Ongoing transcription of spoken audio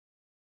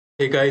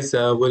Hey guys,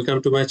 welcome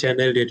to my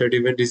channel Data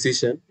Driven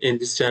Decision. In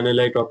this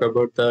channel, I talk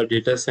about the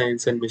data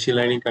science and machine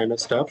learning kind of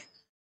stuff.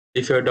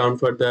 If you're down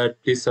for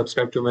that, please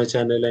subscribe to my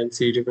channel and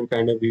see different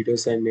kind of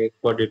videos I make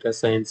for data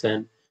science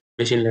and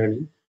machine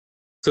learning.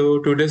 So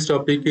today's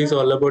topic is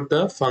all about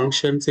the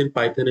functions in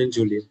Python and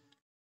Julia.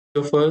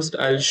 So first,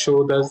 I'll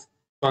show the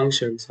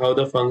functions, how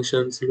the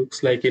functions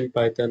looks like in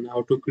Python,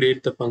 how to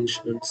create the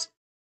functions,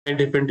 and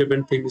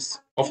different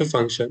things of a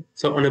function.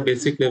 So on a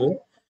basic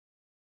level,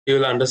 you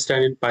will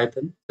understand in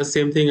Python. The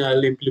same thing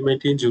I'll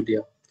implement in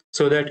Julia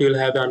so that you'll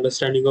have an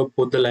understanding of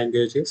both the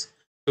languages.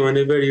 So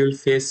whenever you'll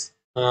face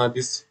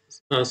this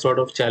sort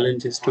of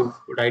challenges to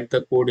write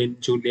the code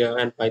in Julia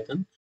and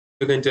Python,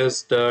 you can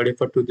just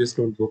refer to these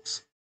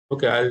notebooks.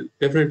 Okay, I'll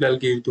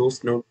give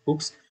those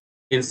notebooks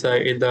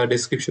inside in the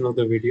description of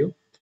the video.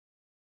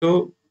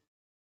 So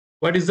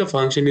what is the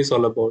function is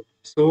all about?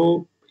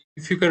 So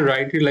if you can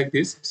write it like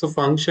this, so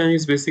function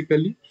is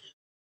basically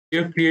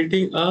you're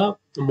creating a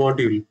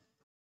module.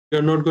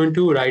 You're not going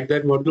to write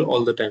that module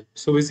all the time.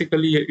 So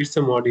basically it's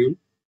a module.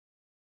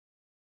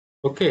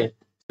 Okay,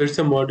 so it's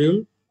a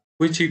module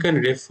which you can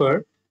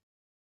refer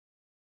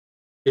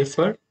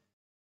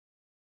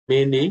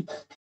many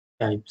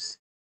times,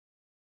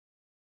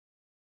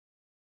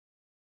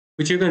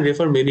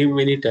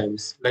 many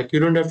times. Like you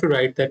don't have to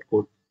write that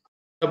code.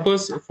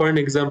 Suppose for an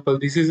example,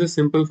 this is a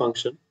simple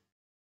function.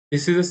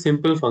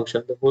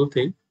 The whole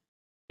thing,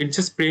 it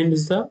just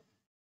prints the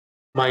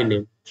my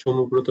name,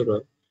 Shomubroto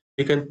Roy.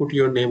 You can put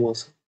your name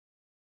also.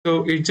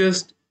 So it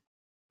just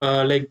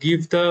like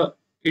give the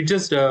it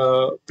just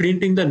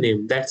printing the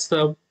name. That's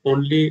the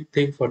only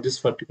thing for this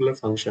particular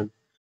function.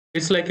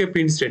 It's like a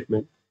print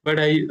statement, but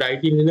I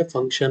write it in a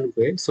function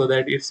way so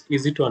that it's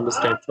easy to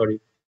understand for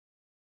you.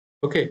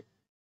 Okay,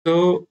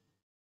 so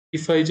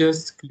if I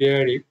just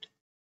clear it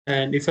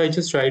and if I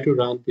just try to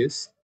run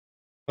this,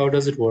 how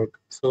does it work?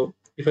 So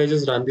if I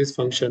just run this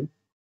function,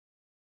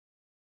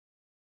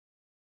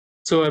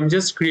 so I'm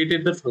just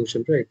created the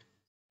function, right?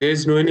 There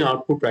is no any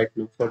output right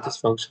now for this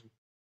function.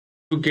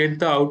 To get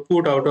the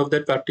output out of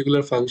that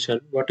particular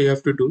function, what you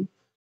have to do,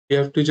 you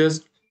have to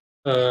just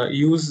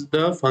use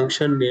the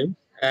function name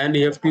and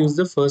you have to use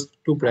the first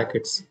two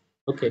brackets.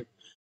 Okay,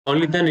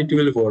 only then it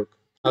will work,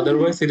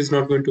 otherwise it is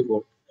not going to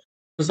work.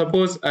 So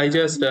suppose I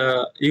just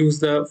use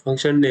the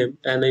function name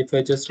and if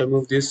I just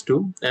remove these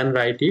two and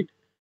write it,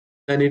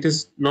 then it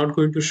is not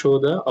going to show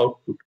the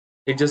output.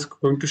 It's just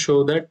going to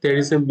show that there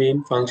is a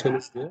main function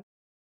is there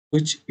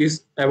which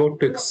is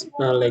about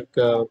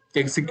to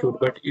execute,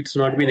 but it's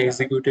not been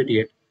executed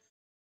yet.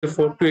 So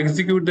for to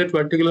execute that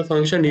particular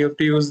function, you have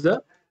to use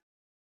the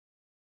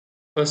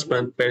first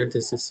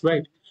parenthesis,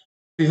 right?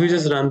 If you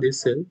just run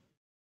this cell,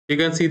 you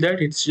can see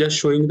that it's just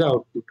showing the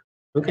output.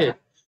 Okay.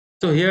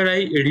 So here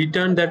I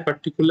return that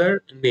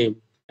particular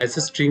name as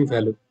a string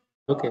value.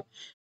 Okay.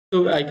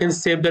 So I can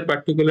save that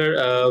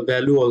particular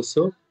value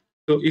also.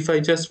 So if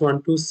I just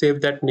want to save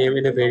that name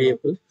in a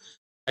variable,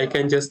 I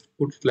can just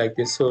put it like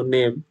this. So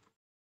name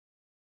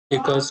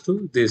equals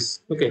to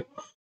this. Okay.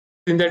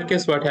 In that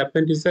case, what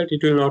happened is that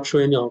it will not show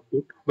any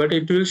output, but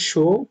it will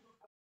show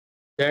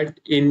that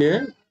in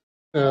a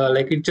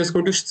like it's just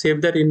going to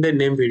save that in the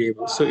name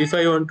variable. So if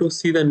I want to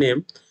see the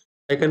name,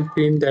 I can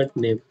print that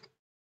name.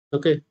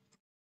 Okay,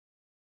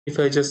 if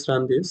I just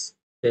run this,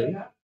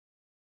 then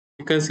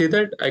you can see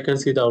that I can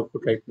see the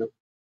output right now.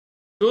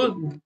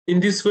 So in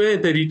this way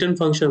the return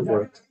function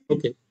works.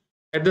 Okay,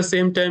 at the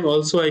same time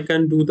also I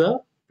can do the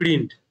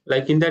print.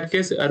 Like in that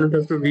case I don't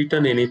have to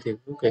return anything.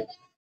 Okay,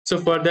 so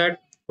for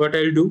that what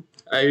I'll do,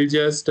 I'll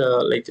just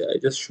I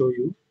just show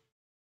you.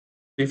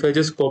 If I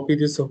just copy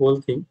this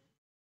whole thing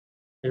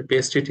and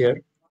paste it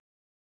here,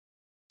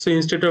 so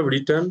instead of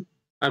return,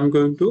 I'm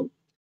going to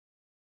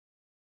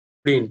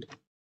print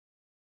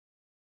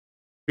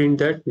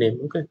that name.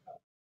 Okay.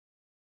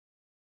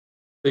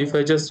 So if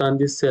I just run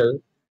this cell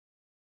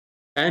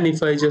and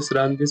if I just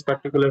run this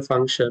particular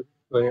function,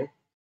 okay,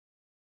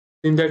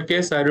 in that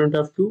case I don't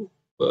have to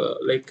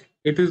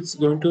it is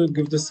going to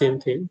give the same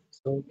thing.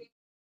 So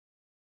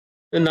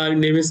the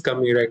name is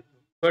coming right.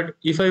 But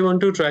if I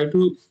want to try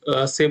to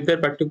save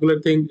that particular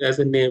thing as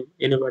a name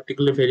in a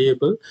particular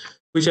variable,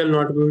 which I'll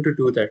not be able to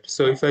do that.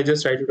 So if I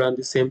just try to run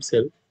the same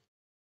cell,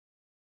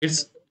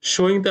 it's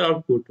showing the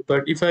output,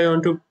 but if I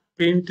want to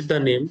print the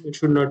name, it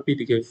should not be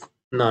give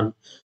none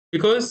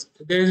because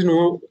there is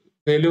no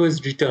value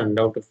is returned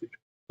out of it.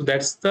 So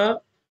that's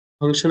the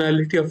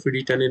functionality of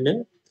return in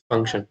a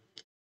function.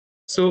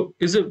 So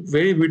it's a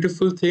very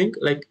beautiful thing.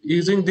 Like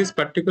using this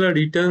particular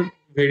return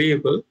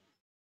variable,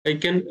 I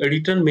can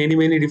return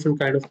many different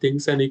kind of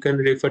things, and you can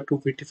refer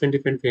to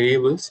different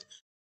variables,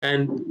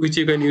 and which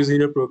you can use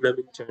in your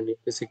programming journey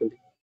basically.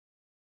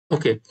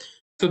 Okay,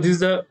 so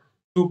these are the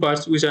two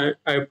parts which I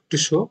have to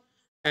show,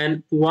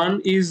 and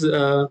one is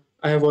I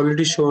have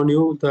already shown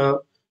you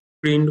the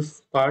print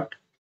part.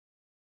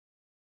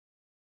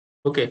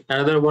 Okay,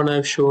 another one I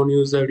have shown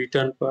you is the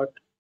return part.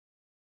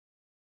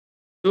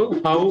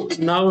 So how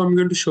now I'm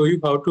going to show you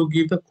how to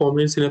give the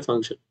comments in a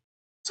function.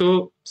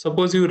 So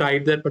suppose you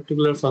write that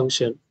particular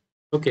function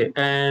Okay,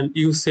 and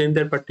you send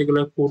that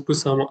particular code to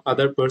some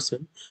other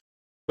person,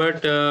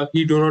 but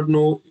he do not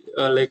know,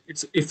 like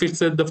it's if it's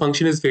the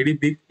function is very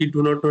big, he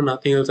do not know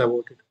nothing else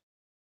about it.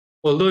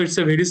 Although it's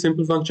a very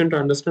simple function to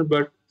understand,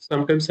 but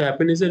sometimes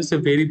happen is that it's a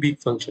very big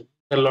function,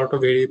 a lot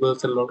of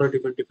variables, a lot of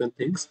different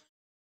things.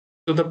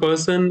 So the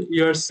person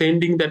you are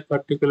sending that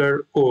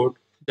particular code,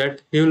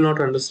 that he will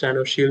not understand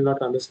or she will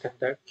not understand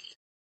that.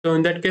 So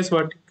in that case,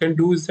 what you can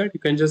do is that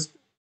you can just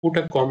put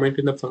a comment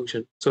in the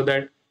function so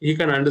that he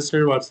can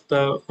understand what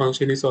the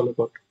function is all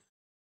about.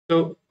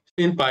 So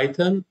in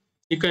Python,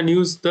 you can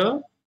use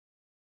the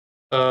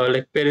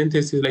like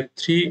parentheses, like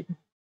 3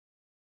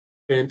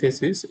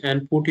 parentheses,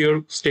 and put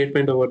your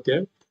statement over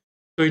there.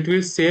 So it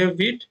will save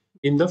it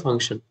in the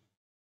function.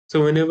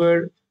 So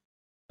whenever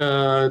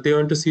they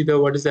want to see the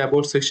what is the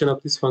about section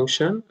of this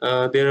function,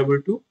 they're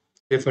able to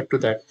refer to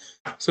that.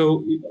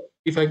 So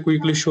if I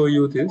quickly show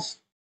you this,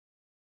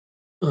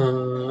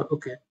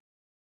 okay,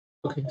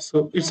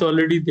 so it's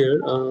already there.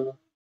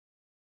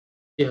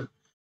 Yeah,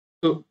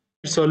 so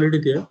it's already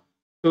there.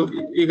 So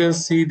you can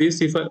see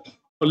this. If I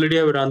already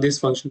have run this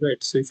function,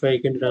 right? So if I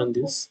can run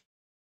this,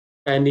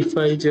 and if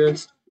I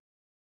just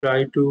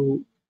try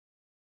to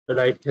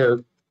write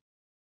help,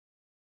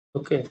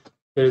 okay,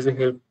 there is a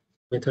help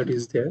method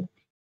is there,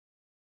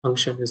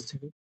 function is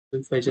there. So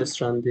if I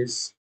just run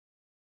this,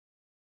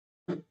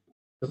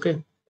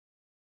 okay,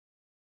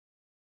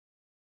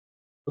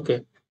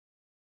 okay,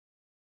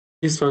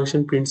 this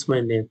function prints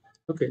my name.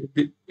 Okay,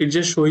 it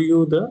just show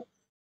you the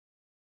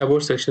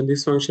about section.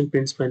 This function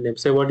prints my name.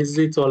 So what is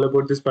it? It's all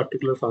about this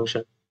particular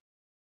function.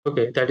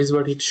 Okay, that is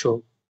what it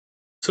shows.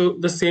 So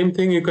the same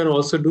thing you can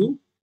also do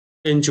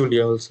in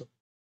Julia also.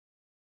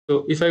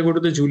 So if I go to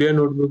the Julia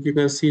notebook, you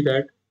can see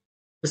that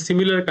a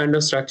similar kind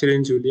of structure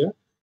in Julia.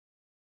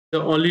 The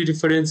only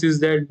difference is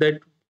that that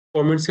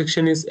comment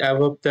section is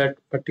above that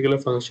particular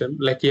function.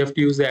 Like you have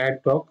to use the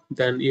add block,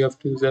 then you have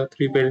to use the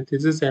 3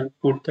 parentheses and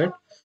put that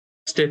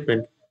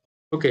statement.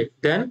 Okay,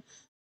 then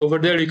over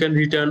there you can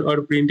return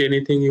or print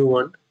anything you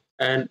want,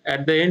 and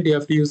at the end you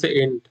have to use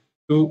the end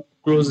to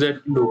close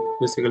that loop,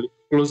 basically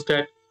close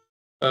that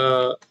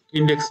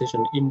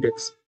indexation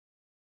index.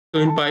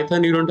 So in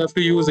Python you don't have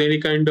to use any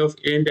kind of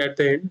end at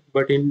the end,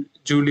 but in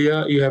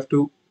Julia you have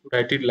to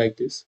write it like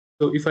this.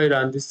 So if I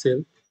run this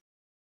cell,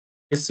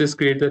 it's just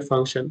create that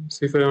function.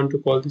 So if I want to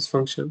call this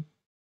function,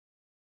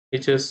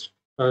 it's just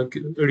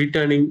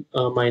returning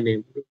my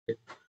name. Okay.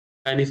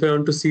 And if I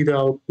want to see the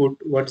output,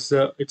 what's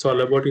the it's all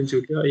about in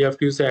Julia, you have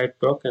to use the add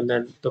block and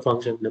then the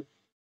function name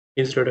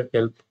instead of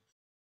help.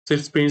 So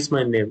it prints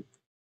my name.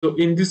 So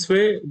in this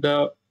way,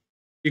 the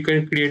you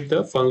can create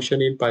the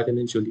function in Python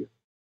and Julia.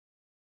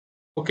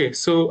 Okay,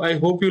 so I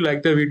hope you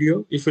like the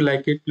video. If you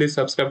like it, please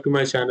subscribe to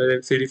my channel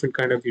and see different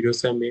kind of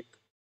videos I make.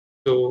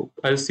 So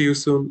I'll see you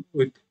soon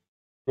with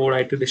more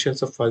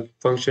iterations of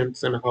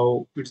functions and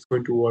how it's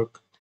going to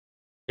work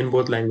in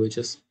both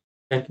languages.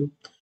 Thank you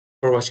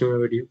for watching my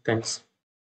video. Thanks.